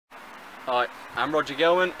Hi, I'm Roger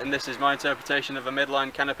Gilman and this is my interpretation of a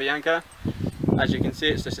midline canopy anchor. As you can see,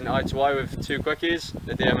 it's just an eye to eye with two quickies,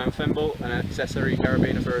 a DMM thimble and an accessory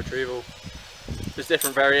carabiner for retrieval. There's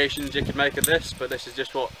different variations you could make of this, but this is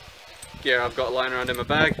just what gear I've got lying around in my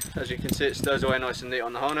bag. As you can see, it stows away nice and neat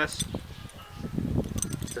on the harness,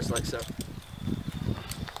 just like so.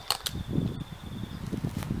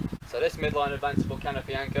 So this midline advanceable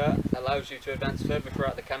canopy anchor allows you to advance further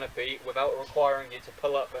throughout the canopy without requiring you to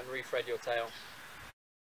pull up and rethread your tail.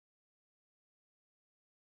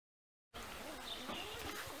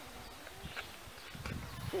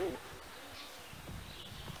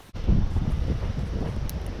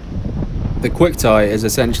 The quick tie is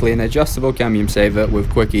essentially an adjustable camion saver with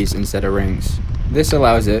quickies instead of rings. This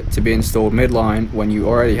allows it to be installed midline when you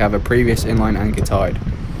already have a previous inline anchor tied,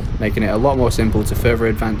 making it a lot more simple to further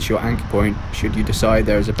advance your anchor point should you decide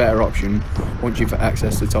there is a better option once you've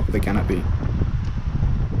accessed the top of the canopy.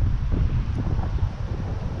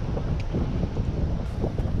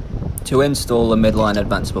 To install a midline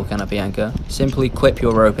advanceable canopy anchor, simply clip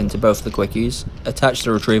your rope into both the quickies, attach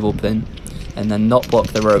the retrieval pin, and then not block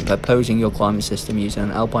the rope opposing your climbing system using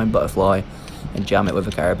an alpine butterfly and jam it with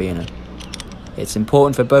a carabiner. It's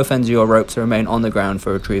important for both ends of your rope to remain on the ground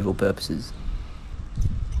for retrieval purposes.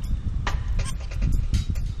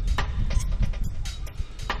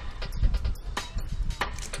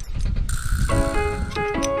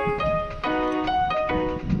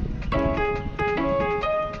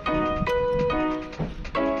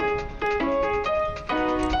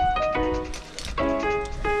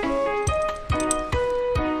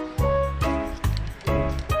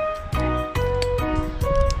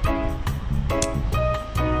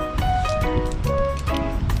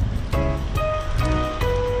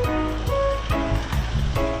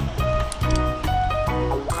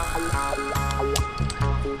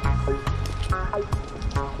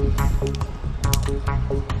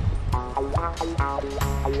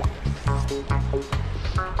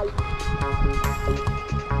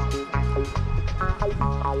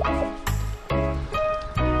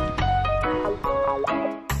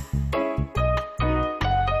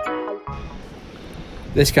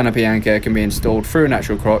 This canopy anchor can be installed through a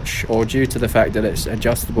natural crotch, or due to the fact that it's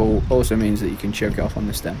adjustable also means that you can choke it off on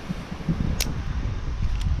the stem.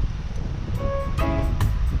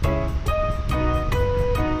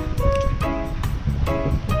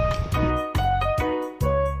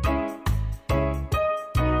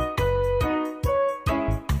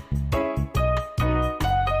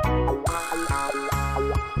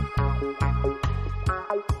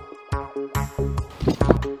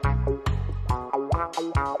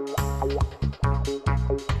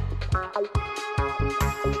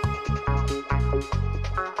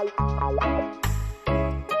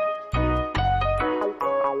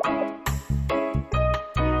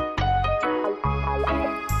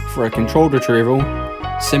 For a controlled retrieval,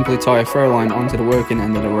 simply tie a throw line onto the working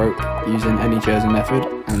end of the rope using any chosen method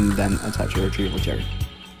and then attach your retrieval cherry.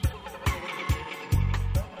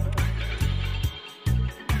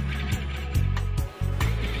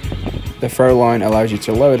 The throw line allows you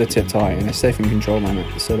to lower the tip tie in a safe and controlled manner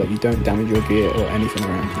so that you don't damage your gear or anything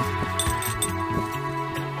around you.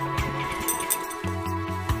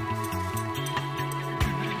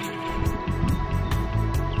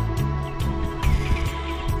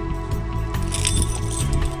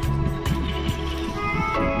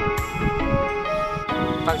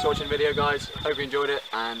 Thanks for watching the video guys, hope you enjoyed it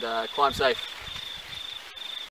and climb safe.